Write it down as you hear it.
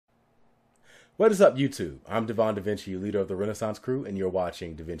What is up, YouTube? I'm Devon DaVinci, leader of the Renaissance Crew, and you're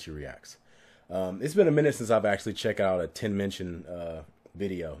watching DaVinci Reacts. It's been a minute since I've actually checked out a Tim Minchin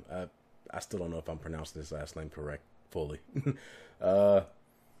video. I still don't know if I'm pronouncing his last name correct fully.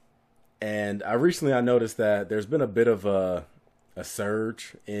 And I noticed that there's been a bit of a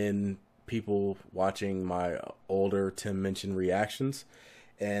surge in people watching my older Tim Minchin reactions.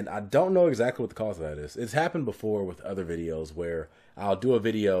 And I don't know exactly what the cause of that is. It's happened before with other videos where I'll do a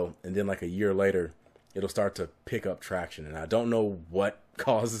video and then like a year later, it'll start to pick up traction. And I don't know what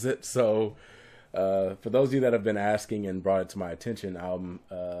causes it. So for those of you that have been asking and brought it to my attention, I'm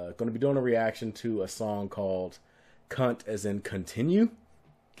going to be doing a reaction to a song called Cont, as in continue.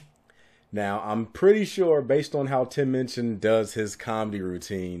 Now, I'm pretty sure based on how Tim Minchin does his comedy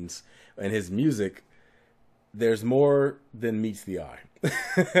routines and his music, there's more than meets the eye.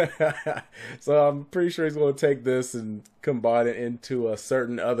 So I'm pretty sure he's going to take this and combine it into a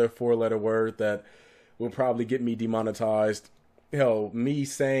certain other four-letter word that will probably get me demonetized. Hell, me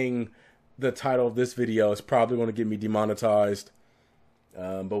saying the title of this video is probably going to get me demonetized.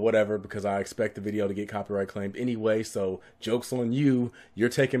 But whatever, because I expect the video to get copyright claimed anyway. So joke's on you. You're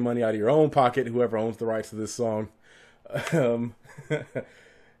taking money out of your own pocket, whoever owns the rights to this song.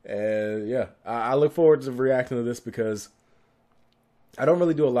 And yeah, I look forward to reacting to this because I don't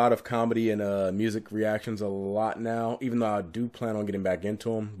really do a lot of comedy and music reactions a lot now, even though I do plan on getting back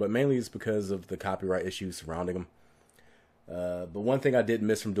into them. But mainly it's because of the copyright issues surrounding them. But one thing I did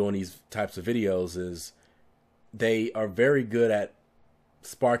miss from doing these types of videos is they are very good at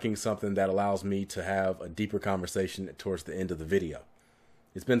sparking something that allows me to have a deeper conversation towards the end of the video.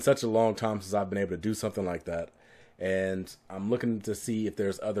 It's been such a long time since I've been able to do something like that. And I'm looking to see if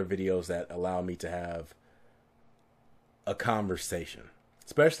there's other videos that allow me to have a conversation,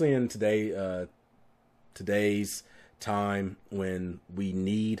 especially in today's time when we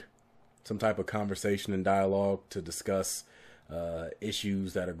need some type of conversation and dialogue to discuss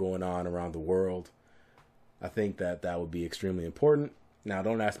issues that are going on around the world. I think that that would be extremely important. Now,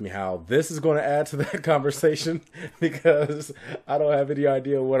 don't ask me how this is going to add to that conversation because I don't have any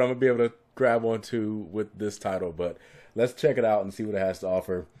idea what I'm going to be able to grab onto with this title. But let's check it out and see what it has to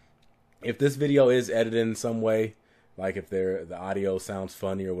offer. If this video is edited in some way, like if the audio sounds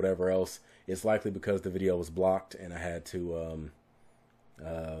funny or whatever else, it's likely because the video was blocked and I had to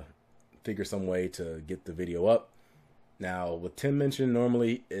figure some way to get the video up. Now, with Tim Minchin,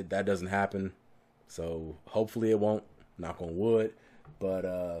 normally that doesn't happen. So hopefully it won't. Knock on wood.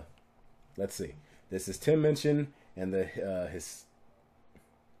 But let's see. This is Tim Minchin and his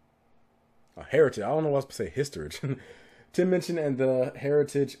Heritage. I don't know what I was to say. Heritage. Tim Minchin and the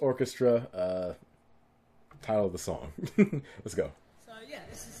Heritage Orchestra. Title of the song. Let's go. So yeah,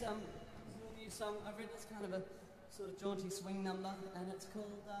 this is a new song I've written. It's kind of a sort of jaunty swing number, and it's called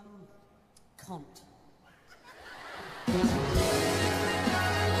Cont.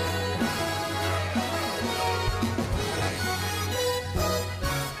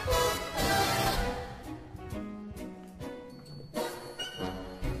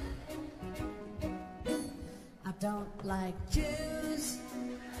 I don't like Jews.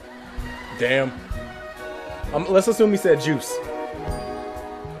 Damn. Let's assume he said juice.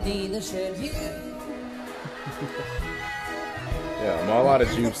 Neither should you. Yeah, I'm all out of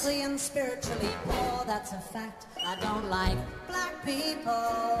juice. Physically and spiritually poor, that's a fact. I don't like black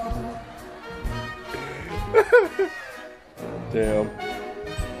people. Damn.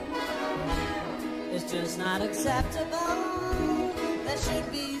 It's just not acceptable. There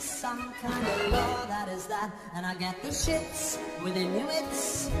should be some kind of law that is that. And I get the shits with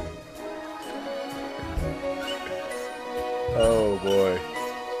Inuits. Oh boy.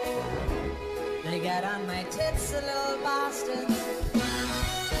 They get on my tits, the little bastards.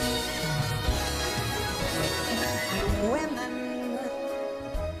 Women.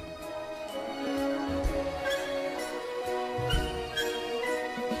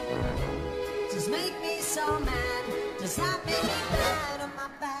 Just make me so mad. Does that make me bad? Am I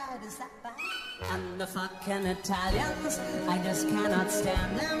bad? Is that bad? And the fucking Italians, I just cannot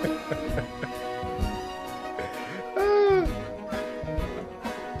stand them.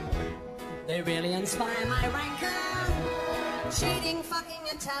 They really inspire my rancor. Cheating fucking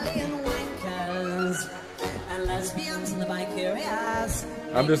Italian wankers. And lesbians and the bi-curious.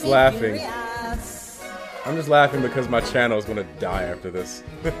 I'm just laughing. I'm just laughing because my channel is going to die after this.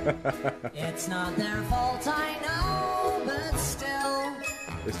 It's not their fault, I know, but still.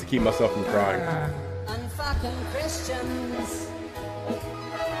 Just to keep myself from crying. Unfucking Christians.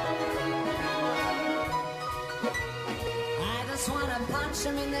 I just want to punch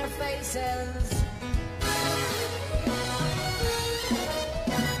them in their faces.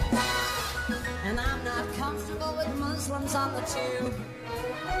 comfortable with Muslims on the tube.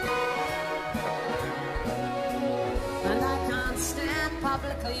 And I can't stand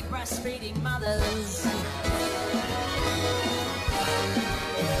publicly breastfeeding mothers. And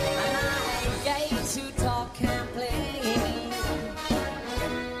I hate gays who talk camply.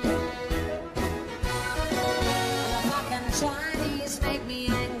 And the fucking Chinese make me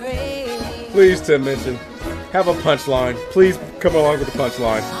angry. Please, Tim Minchin, have a punchline. Please come along with the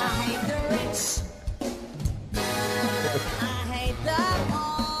punchline. I hate the rich. I hate the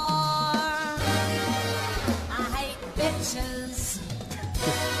poor. I hate bitches. I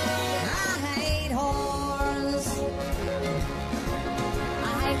hate whores. I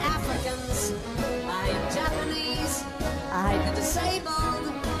hate Africans. I hate Japanese. I hate the disabled.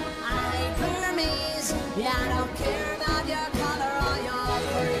 I hate Burmese. Yeah, I don't care about your color or your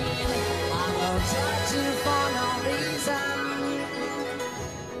creed. I will judge you for no reason.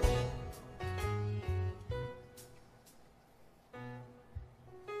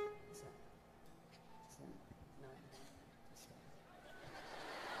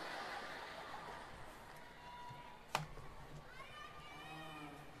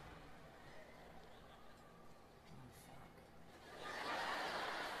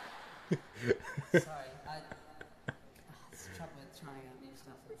 Sorry, it's the trouble with trying out new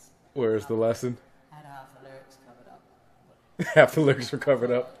stuff. Where's the lesson? I had half the lyrics covered up. Half the lyrics were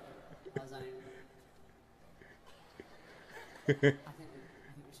covered up. I think we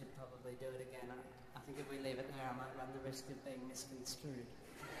should probably do it again. I think if we leave it there, I might run the risk of being misconstrued.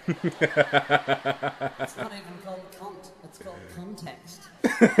 It's not even called Cont, it's called context.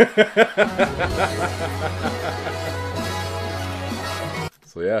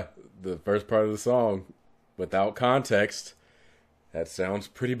 So yeah, the first part of the song, without context, that sounds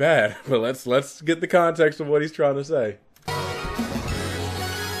pretty bad. But let's get the context of what he's trying to say.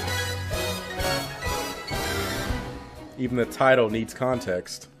 Even the title needs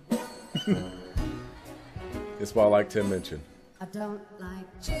context. That's why I like Tim Minchin. I don't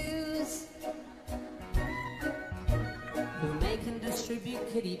like Jews who make and distribute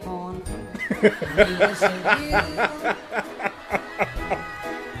kiddie porn. They're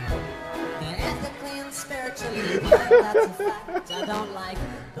ethically and spiritually right, that's a fact. I don't like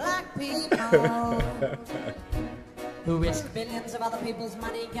black people who risk billions of other people's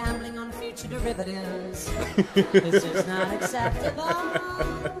money gambling on future derivatives. This is not acceptable.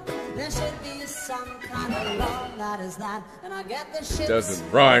 There should be some kind of law that is that, and I get the shit.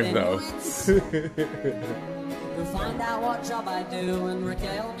 Doesn't rhyme though. Who find out what job I do and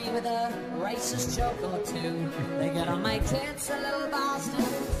regale me with a racist joke or two. They get on my tits, a little bastard.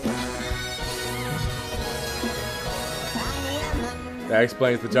 That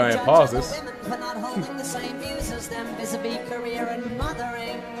explains the giant pauses. Women for not holding the same views as them vis-a-vis career and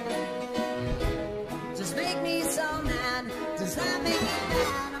mothering. Just make me so mad. Does that make me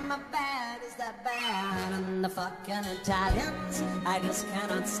bad? Am I bad? Is that bad? And the fucking Italians, I just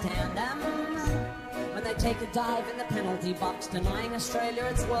cannot stand them. When they take a dive in the penalty box, denying Australia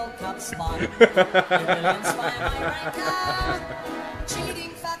its World Cup spot. They really inspire my rancor.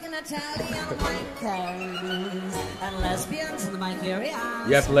 Cheating fucking Italian wankers and lesbians in my curious.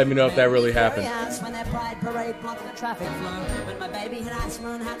 You have to let me know if that really happened. When their pride parade blocked the traffic flow. When my baby had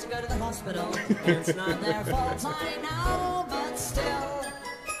asthma and had to go to the hospital. It's not their fault, I know, but still.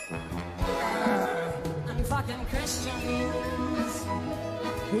 And fucking Christians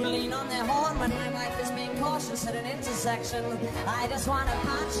who lean on their horn when my wife is being cautious at an intersection. I just want to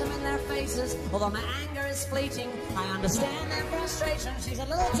punch them in their faces. Although my anger is fleeting, I understand their frustration. She's a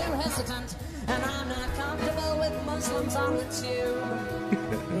little too hesitant, and I'm not comfortable with Muslims on the tube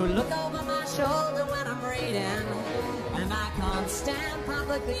who look over my shoulder when I'm reading. And I can't stand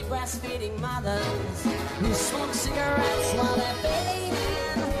publicly breastfeeding mothers who smoke cigarettes while they're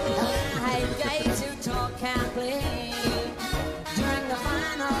bathing. And I hate gays who talk camply during the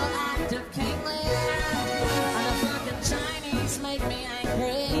final act of King Lear. And the fucking Chinese make me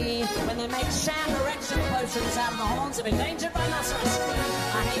angry when they make sham erection potions out of the horns of endangered rhinoceros.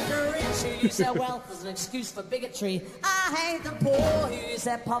 I hate the rich who use their wealth as an excuse for bigotry. I hate the poor who use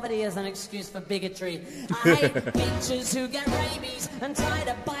their poverty as an excuse for bigotry. I hate bitches who get rabies and try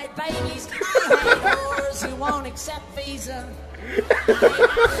to bite babies. I hate whores who won't accept visa. I hate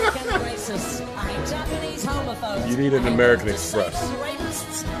African racists. I hate Japanese homophobes. You need an American Express.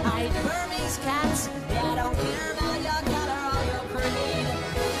 Rapists. I hate Burmese cats. Yeah, I don't care about your color or your creed.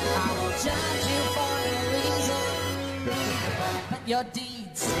 I will judge you for no reason but your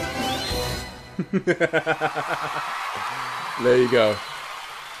deeds. There you go.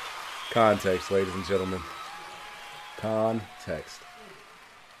 Context, ladies and gentlemen. Context.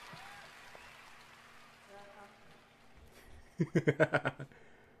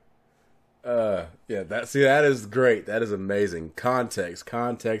 Yeah, that is great. That is amazing. Context,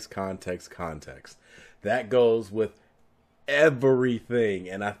 context, context, context. That goes with everything.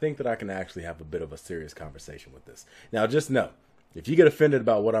 And I think that I can actually have a bit of a serious conversation with this. Now, just know, if you get offended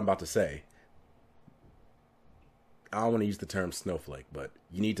about what I'm about to say, I don't want to use the term snowflake, but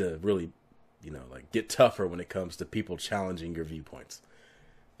you need to really, like get tougher when it comes to people challenging your viewpoints.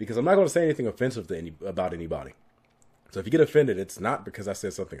 Because I'm not going to say anything offensive about anybody. So if you get offended, it's not because I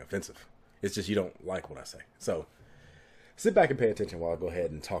said something offensive. It's just you don't like what I say. So sit back and pay attention while I go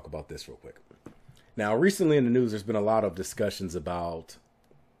ahead and talk about this real quick. Now, recently in the news, there's been a lot of discussions about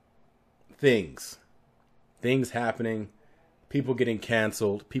things happening, people getting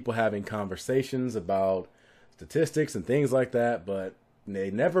canceled, people having conversations about statistics and things like that, but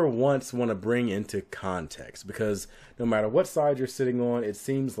they never once want to bring into context, because no matter what side you're sitting on, it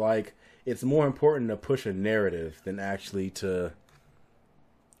seems like it's more important to push a narrative than actually to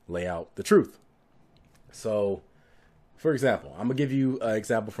lay out the truth. So, for example, I'm going to give you an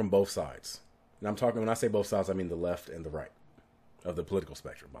example from both sides. And when I say both sides, I mean the left and the right of the political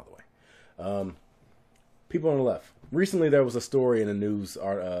spectrum, by the way. People on the left. Recently, there was a story in the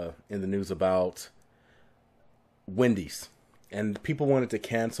news about Wendy's. And people wanted to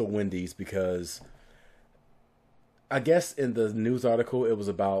cancel Wendy's because I guess in the news article, it was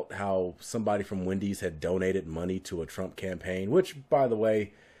about how somebody from Wendy's had donated money to a Trump campaign, which, by the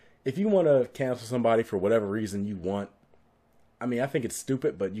way, if you want to cancel somebody for whatever reason you want, I mean, I think it's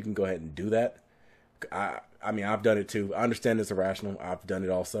stupid, but you can go ahead and do that. I mean, I've done it too. I understand it's irrational. I've done it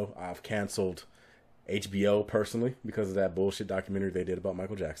also. I've canceled HBO personally because of that bullshit documentary they did about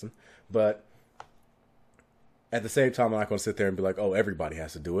Michael Jackson. But at the same time, I'm not going to sit there and be like, oh, everybody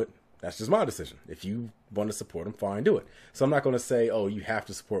has to do it. That's just my decision. If you want to support them, fine, do it. So I'm not going to say, oh, you have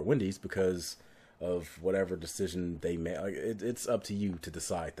to support Wendy's because of whatever decision they made. Like, it's up to you to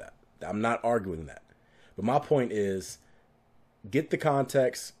decide that. I'm not arguing that. But my point is, get the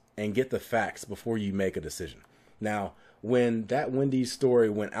context and get the facts before you make a decision. Now, when that Wendy's story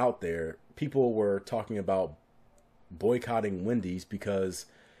went out there, people were talking about boycotting Wendy's because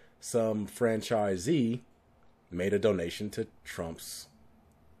some franchisee made a donation to Trump's,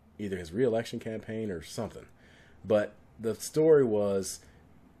 either his re-election campaign or something. But the story was,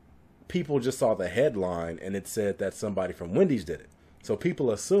 people just saw the headline and it said that somebody from Wendy's did it. So people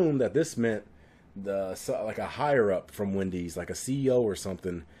assumed that this meant like a higher up from Wendy's, like a CEO or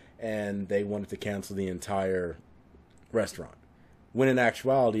something, and they wanted to cancel the entire restaurant. When in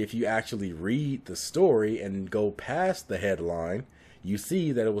actuality, if you actually read the story and go past the headline, you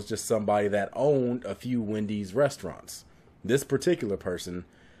see that it was just somebody that owned a few Wendy's restaurants. This particular person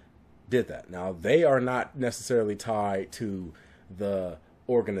did that. Now, they are not necessarily tied to the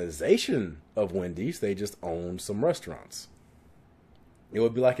organization of Wendy's. They just own some restaurants. It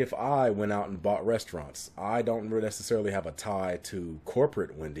would be like if I went out and bought restaurants. I don't necessarily have a tie to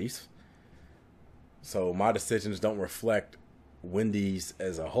corporate Wendy's. So my decisions don't reflect Wendy's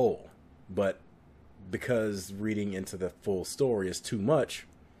as a whole. But because reading into the full story is too much,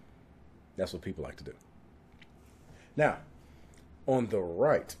 that's what people like to do. Now, on the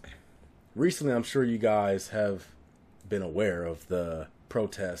right, recently I'm sure you guys have been aware of the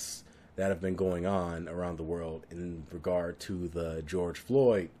protests that have been going on around the world in regard to the George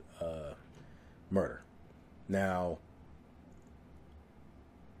Floyd murder. Now,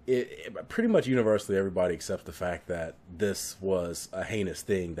 it pretty much universally everybody accepts the fact that this was a heinous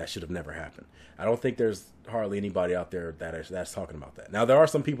thing that should have never happened. I don't think there's hardly anybody out there that's talking about that. Now, there are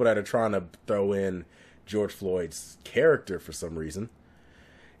some people that are trying to throw in George Floyd's character for some reason,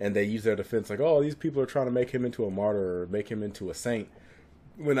 and they use their defense like, oh, these people are trying to make him into a martyr or make him into a saint,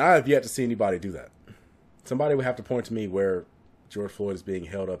 when I have yet to see anybody do that. Somebody would have to point to me where George Floyd is being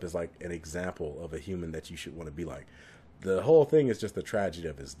held up as like an example of a human that you should want to be like. The whole thing is just the tragedy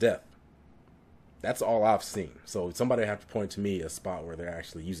of his death. That's all I've seen. So somebody have to point to me a spot where they're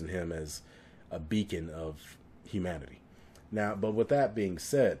actually using him as a beacon of humanity. Now, but with that being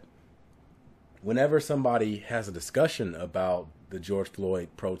said, whenever somebody has a discussion about the George Floyd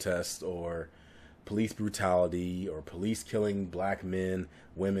protests or police brutality or police killing black men,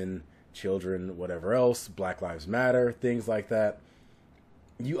 women, children, whatever else, Black Lives Matter, things like that,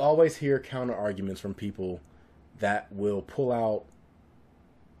 you always hear counter arguments from people that will pull out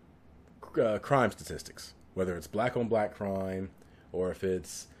crime statistics, whether it's black on black crime or if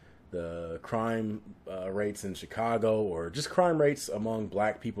it's the crime rates in Chicago or just crime rates among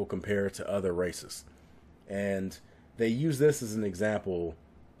black people compared to other races. And they use this as an example.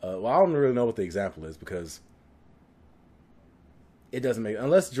 Well, I don't really know what the example is because it doesn't make,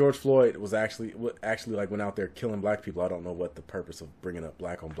 unless George Floyd was actually like went out there killing black people. I don't know what the purpose of bringing up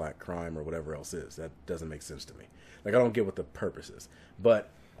black on black crime or whatever else is. That doesn't make sense to me. Like, I don't get what the purpose is. But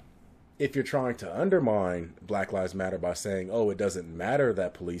if you're trying to undermine Black Lives Matter by saying, oh, it doesn't matter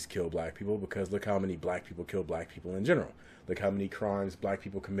that police kill black people because look how many black people kill black people in general. Look how many crimes black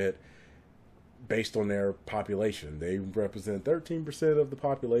people commit based on their population. They represent 13% of the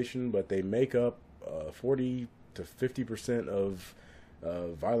population, but they make up 40 to 50% of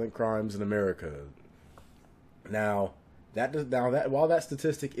violent crimes in America. Now, while that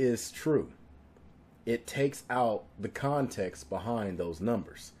statistic is true, it takes out the context behind those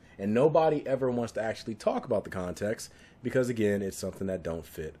numbers. And nobody ever wants to actually talk about the context because, again, it's something that don't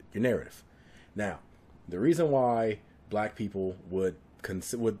fit your narrative. Now, the reason why black people would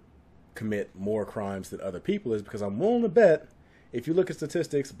commit more crimes than other people is because I'm willing to bet, if you look at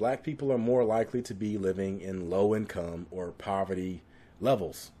statistics, black people are more likely to be living in low income or poverty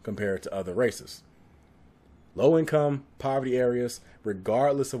levels compared to other races. Low income, poverty areas,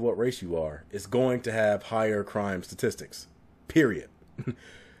 regardless of what race you are, is going to have higher crime statistics. Period.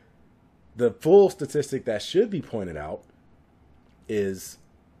 The full statistic that should be pointed out is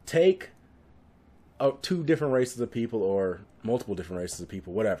take two different races of people or multiple different races of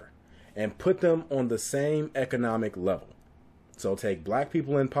people, whatever, and put them on the same economic level. So take black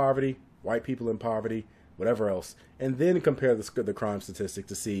people in poverty, white people in poverty, whatever else, and then compare the crime statistic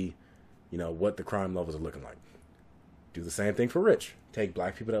to see, what the crime levels are looking like. Do the same thing for rich. Take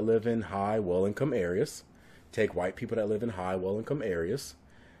black people that live in high, well-income areas. Take white people that live in high, well-income areas.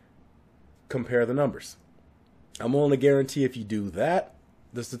 Compare the numbers. I'm willing to guarantee if you do that,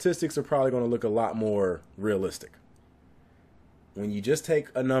 the statistics are probably going to look a lot more realistic. When you just take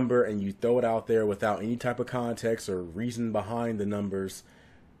a number and you throw it out there without any type of context or reason behind the numbers,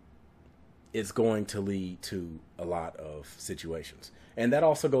 it's going to lead to a lot of situations. And that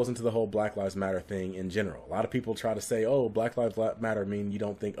also goes into the whole Black Lives Matter thing in general. A lot of people try to say, oh, Black Lives Matter mean you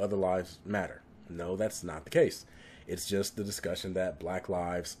don't think other lives matter. No, that's not the case. It's just the discussion that black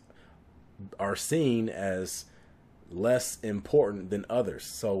lives are seen as less important than others.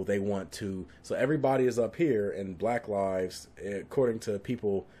 So everybody is up here, and black lives, according to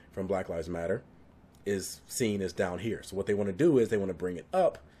people from Black Lives Matter, is seen as down here. So what they want to do is they want to bring it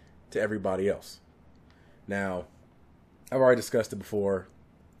up to everybody else. Now, I've already discussed it before.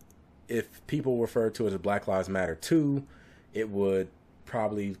 If people refer to it as Black Lives Matter too, it would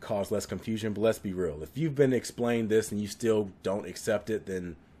probably cause less confusion. But let's be real. If you've been explained this and you still don't accept it,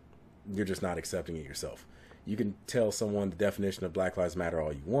 then you're just not accepting it yourself. You can tell someone the definition of Black Lives Matter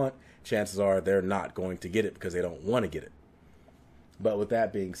all you want. Chances are they're not going to get it because they don't want to get it. But with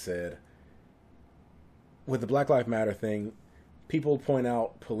that being said, with the Black Lives Matter thing, people point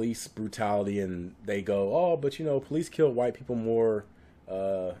out police brutality and they go, oh, but police kill white people more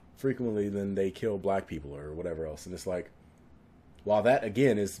frequently than they kill black people or whatever else. And it's like, while that,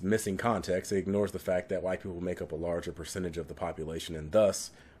 again, is missing context, it ignores the fact that white people make up a larger percentage of the population and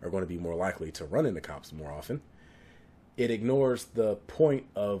thus are going to be more likely to run into cops more often. It ignores the point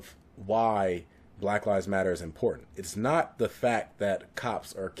of why Black Lives Matter is important. It's not the fact that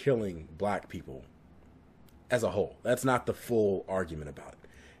cops are killing black people as a whole. That's not the full argument about it.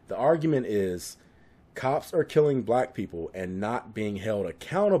 The argument is cops are killing black people and not being held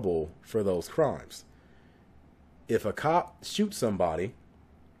accountable for those crimes. If a cop shoots somebody,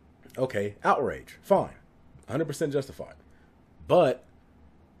 okay, outrage, fine, 100% justified. But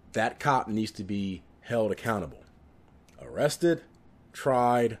that cop needs to be held accountable, arrested,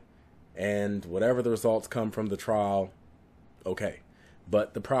 tried, and whatever the results come from the trial, okay.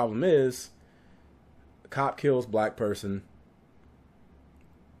 But the problem is, a cop kills black person,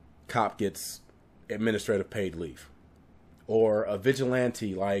 cop gets administrative paid leave. Or a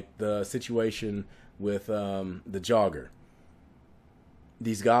vigilante, like the situation with the jogger.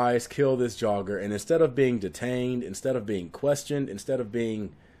 These guys kill this jogger, and instead of being detained, instead of being questioned, instead of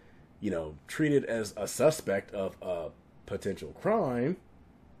being, treated as a suspect of a potential crime,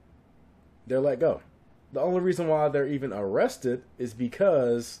 they're let go. The only reason why they're even arrested is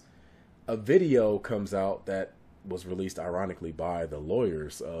because a video comes out that was released ironically by the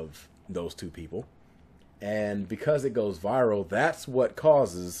lawyers of those two people. And because it goes viral, that's what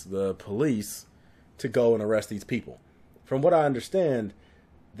causes the police to go and arrest these people. From what I understand,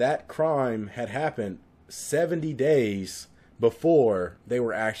 that crime had happened 70 days before they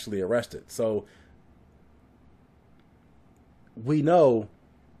were actually arrested. So we know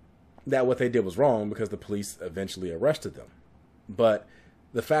that what they did was wrong because the police eventually arrested them. But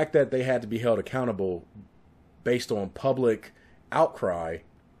the fact that they had to be held accountable based on public outcry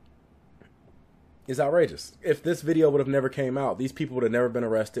is outrageous. If this video would have never came out, these people would have never been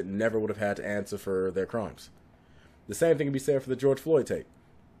arrested and never would have had to answer for their crimes. The same thing can be said for the George Floyd tape.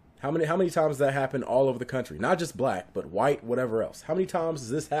 How many times does that happen all over the country? Not just black, but white, whatever else. How many times does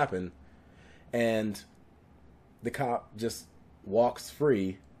this happen and the cop just walks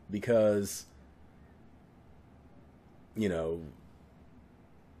free because, you know,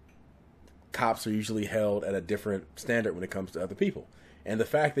 cops are usually held at a different standard when it comes to other people. And the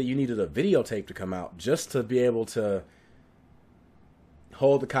fact that you needed a videotape to come out just to be able to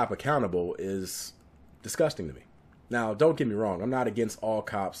hold the cop accountable is disgusting to me. Now, don't get me wrong. I'm not against all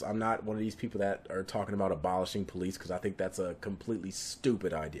cops. I'm not one of these people that are talking about abolishing police because I think that's a completely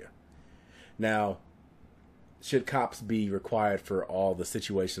stupid idea. Now, should cops be required for all the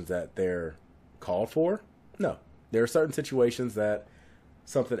situations that they're called for? No. There are certain situations that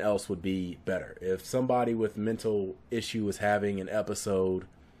something else would be better. If somebody with mental issue is having an episode,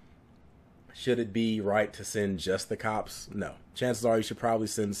 should it be right to send just the cops? No. Chances are you should probably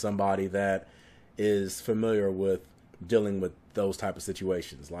send somebody that is familiar with dealing with those type of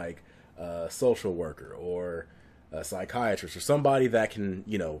situations, like a social worker or a psychiatrist or somebody that can,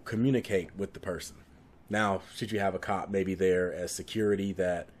 you know, communicate with the person. Now, should you have a cop maybe there as security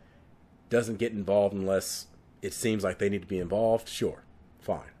that doesn't get involved unless it seems like they need to be involved? Sure,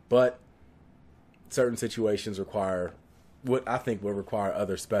 fine. But certain situations require what I think will require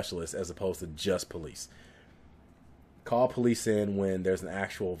other specialists as opposed to just police. Call police in when there's an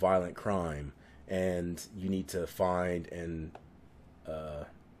actual violent crime and you need to find and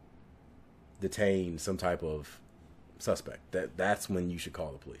detain some type of suspect. That's when you should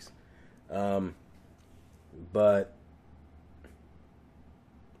call the police. But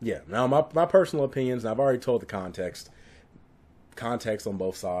yeah, now my personal opinions, and I've already told the context on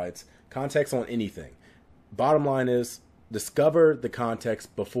both sides, context on anything. Bottom line is, discover the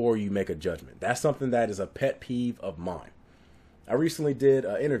context before you make a judgment. That's something that is a pet peeve of mine. I recently did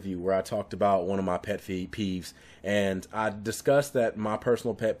an interview where I talked about one of my pet peeves, and I discussed that my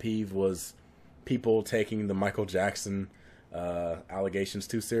personal pet peeve was people taking the Michael Jackson allegations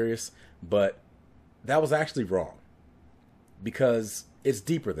too serious, but that was actually wrong because it's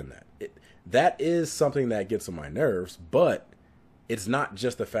deeper than that. That is something that gets on my nerves, but it's not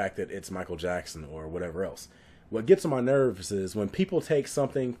just the fact that it's Michael Jackson or whatever else. What gets on my nerves is when people take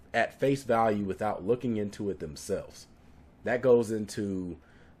something at face value without looking into it themselves. That goes into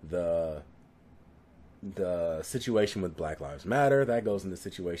the situation with Black Lives Matter. That goes into the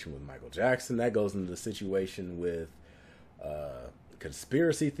situation with Michael Jackson. That goes into the situation with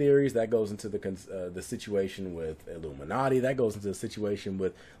conspiracy theories. That goes into the situation with Illuminati. That goes into the situation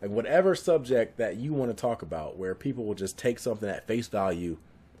with like whatever subject that you want to talk about, where people will just take something at face value.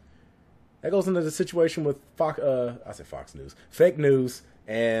 That goes into the situation with Fox News, fake news,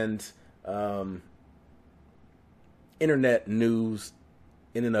 and internet news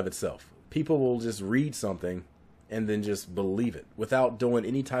in and of itself. People will just read something and then just believe it without doing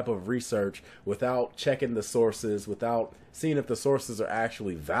any type of research, without checking the sources, without seeing if the sources are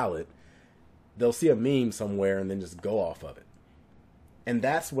actually valid. They'll see a meme somewhere and then just go off of it. And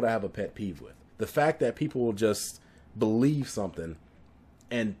that's what I have a pet peeve with. The fact that people will just believe something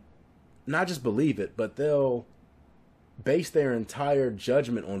and not just believe it, but they'll base their entire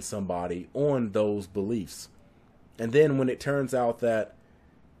judgment on somebody on those beliefs. And then when it turns out that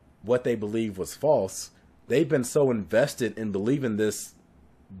what they believe was false, they've been so invested in believing this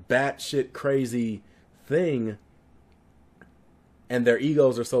batshit crazy thing, and their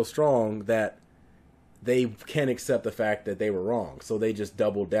egos are so strong that they can't accept the fact that they were wrong. So they just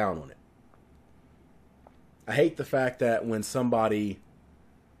double down on it. I hate the fact that when somebody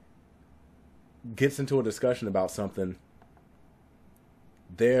gets into a discussion about something,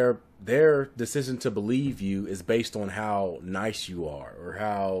 their decision to believe you is based on how nice you are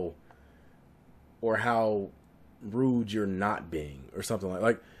or how rude you're not being or something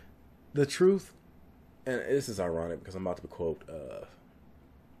like the truth. And this is ironic because I'm about to be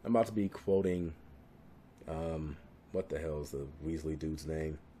quoting what the hell is the Weasley dude's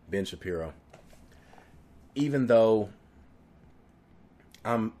name? Ben Shapiro. Even though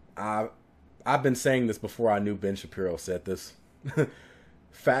I've been saying this before I knew Ben Shapiro said this.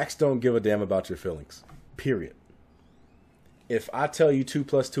 Facts don't give a damn about your feelings. Period. If I tell you 2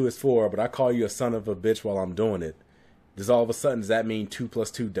 + 2 is 4, but I call you a son of a bitch while I'm doing it, does that mean 2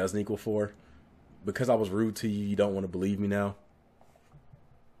 + 2 doesn't equal 4? Because I was rude to you, you don't want to believe me now?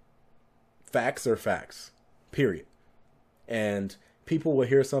 Facts are facts. Period. And people will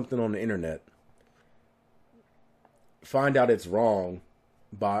hear something on the internet, find out it's wrong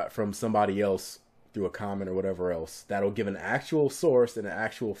from somebody else through a comment or whatever else, that'll give an actual source and an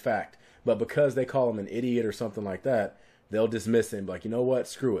actual fact, But because they call him an idiot or something like that, they'll dismiss him like, you know what,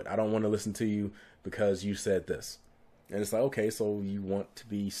 screw it. I don't want to listen to you because you said this. And it's like, okay, so you want to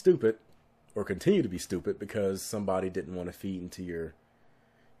be stupid or continue to be stupid because somebody didn't want to feed into your,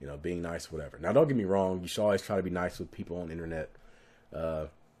 you know, being nice, whatever. Now, don't get me wrong. You should always try to be nice with people on the internet,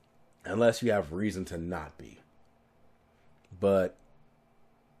 unless you have reason to not be. But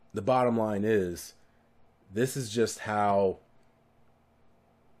the bottom line is, this is just how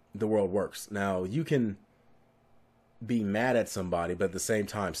the world works. Now, you can be mad at somebody, but at the same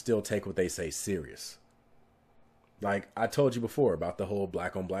time, still take what they say serious. Like I told you before about the whole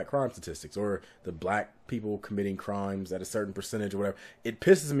black on black crime statistics, or the black people committing crimes at a certain percentage or whatever. It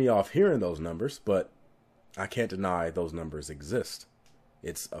pisses me off hearing those numbers, but I can't deny those numbers exist.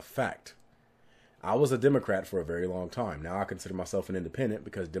 It's a fact. I was a Democrat for a very long time. Now I consider myself an independent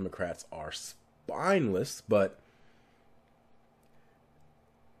because Democrats are spineless, but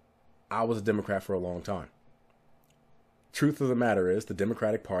I was a Democrat for a long time. Truth of the matter is, the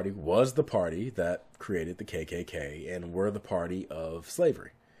Democratic Party was the party that created the KKK and were the party of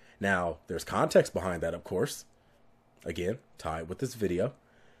slavery. Now, there's context behind that, of course. Again, tied with this video.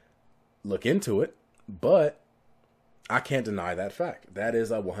 Look into it, but I can't deny that fact. That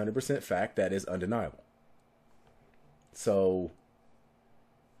is a 100% fact that is undeniable. So,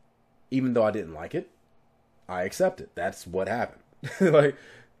 even though I didn't like it, I accept it. That's what happened. Like,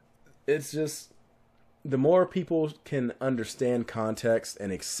 it's just, the more people can understand context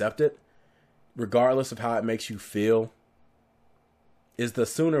and accept it, regardless of how it makes you feel, is the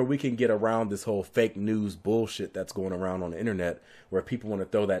sooner we can get around this whole fake news bullshit that's going around on the internet, where people want to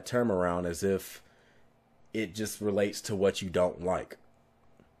throw that term around as if it just relates to what you don't like.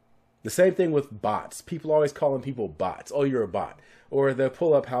 The same thing with bots. People always calling people bots. Oh, you're a bot. Or they'll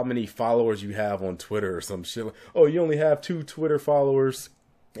pull up how many followers you have on Twitter or some shit. Oh, you only have 2 Twitter followers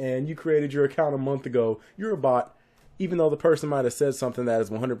and you created your account a month ago. You're a bot. Even though the person might have said something that is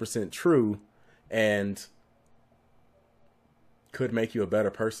 100% true and could make you a better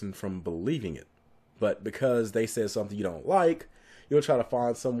person from believing it. But because they said something you don't like, you'll try to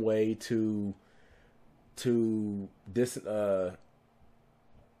find some way to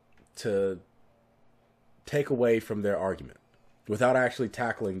take away from their argument without actually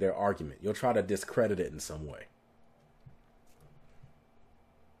tackling their argument. You'll try to discredit it in some way.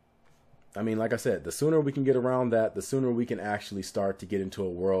 I mean, like I said, the sooner we can get around that, the sooner we can actually start to get into a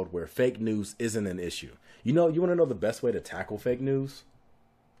world where fake news isn't an issue. You know, you want to know the best way to tackle fake news?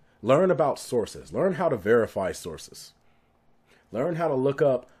 Learn about sources. Learn how to verify sources. Learn how to look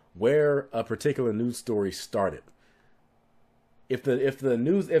up where a particular news story started.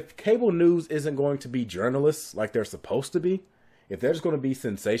 If cable news isn't going to be journalists like they're supposed to be, if they're just going to be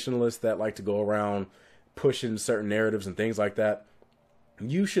sensationalists that like to go around pushing certain narratives and things like that,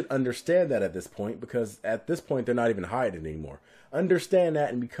 you should understand that at this point, because at this point, they're not even hiding anymore. Understand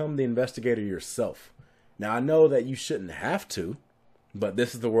that and become the investigator yourself. Now, I know that you shouldn't have to, but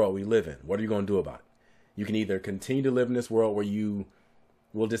this is the world we live in. What are you going to do about it? You can either continue to live in this world where you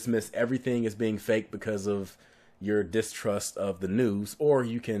will dismiss everything as being fake because of your distrust of the news, or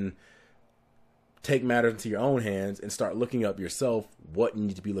you can take matters into your own hands and start looking up yourself what you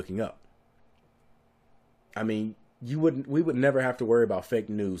need to be looking up. I mean, we would never have to worry about fake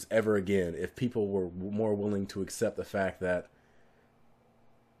news ever again if people were more willing to accept the fact that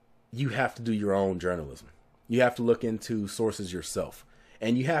you have to do your own journalism. You have to look into sources yourself.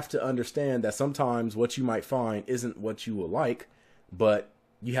 And you have to understand that sometimes what you might find isn't what you will like, but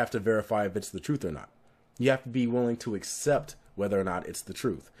you have to verify if it's the truth or not. You have to be willing to accept whether or not it's the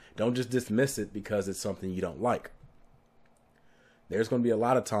truth. Don't just dismiss it because it's something you don't like. There's going to be a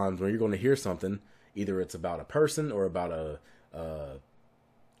lot of times where you're going to hear something, either it's about a person or about a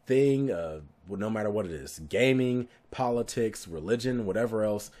thing, no matter what it is, gaming, politics, religion, whatever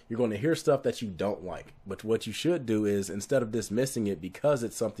else, you're going to hear stuff that you don't like. But what you should do is, instead of dismissing it because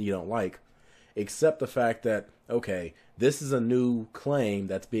it's something you don't like, accept the fact that, okay, this is a new claim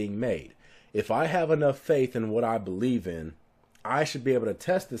that's being made. If I have enough faith in what I believe in, I should be able to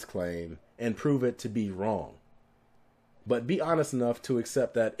test this claim and prove it to be wrong. But be honest enough to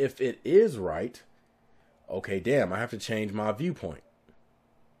accept that if it is right, okay, damn, I have to change my viewpoint.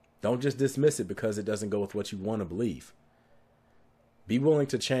 Don't just dismiss it because it doesn't go with what you want to believe. Be willing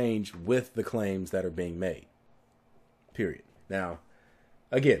to change with the claims that are being made. Period. Now,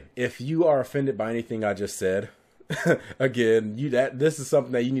 again, if you are offended by anything I just said, again, this is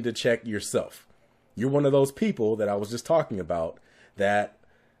something that you need to check yourself. You're one of those people that I was just talking about that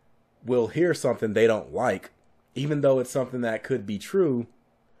will hear something they don't like, even though it's something that could be true,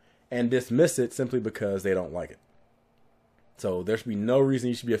 and dismiss it simply because they don't like it. So there should be no reason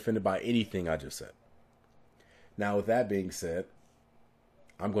you should be offended by anything I just said. Now, with that being said,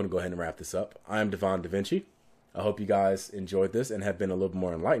 I'm going to go ahead and wrap this up. I am Devon DaVinci. I hope you guys enjoyed this and have been a little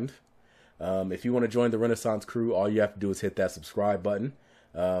more enlightened. If you want to join the Renaissance crew, all you have to do is hit that subscribe button.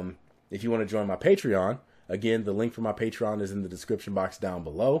 If you want to join my Patreon, again, the link for my Patreon is in the description box down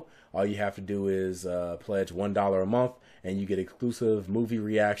below. All you have to do is pledge $1 a month, and you get exclusive movie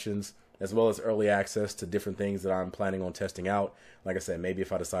reactions, as well as early access to different things that I'm planning on testing out. Like I said, maybe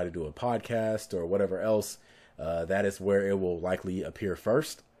if I decide to do a podcast or whatever else, that is where it will likely appear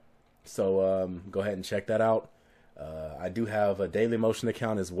first. So go ahead and check that out. I do have a Dailymotion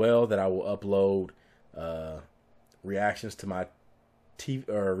account as well that I will upload reactions to my do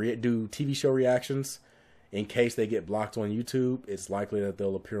TV show reactions. In case they get blocked on YouTube, it's likely that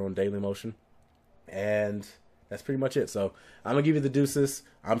they'll appear on Dailymotion. And that's pretty much it. So I'm going to give you the deuces.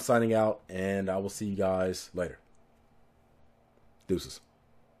 I'm signing out, and I will see you guys later. Deuces.